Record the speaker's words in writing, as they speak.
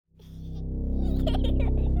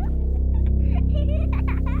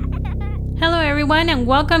everyone, and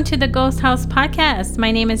welcome to the Ghost House Podcast.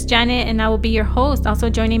 My name is Janet, and I will be your host. Also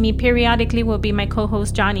joining me periodically will be my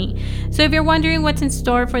co-host, Johnny. So if you're wondering what's in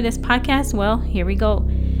store for this podcast, well, here we go.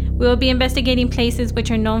 We will be investigating places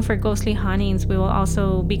which are known for ghostly hauntings. We will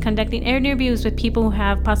also be conducting interviews with people who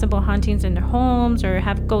have possible hauntings in their homes or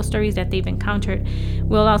have ghost stories that they've encountered.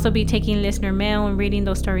 We'll also be taking listener mail and reading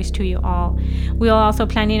those stories to you all. We'll also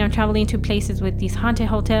planning on traveling to places with these haunted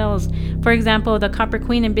hotels. For example, the Copper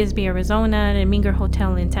Queen in Bisbee, Arizona, the Minger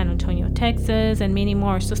Hotel in San Antonio, Texas, and many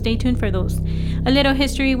more. So stay tuned for those. A little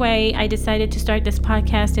history why I decided to start this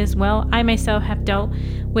podcast as well. I myself have dealt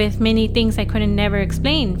with many things I couldn't never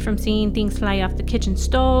explain, from seeing things fly off the kitchen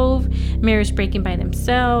stove, mirrors breaking by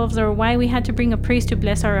themselves, or why we had to bring a priest to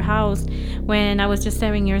bless our house when I was just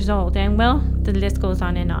 7 years old. And well, the list goes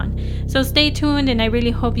on and on. So stay tuned, and I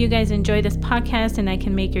really hope you guys enjoy this podcast and I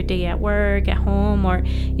can make your day at work, at home, or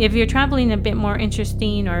if you're traveling a bit more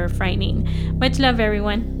interesting or frightening. Much love,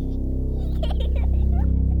 everyone.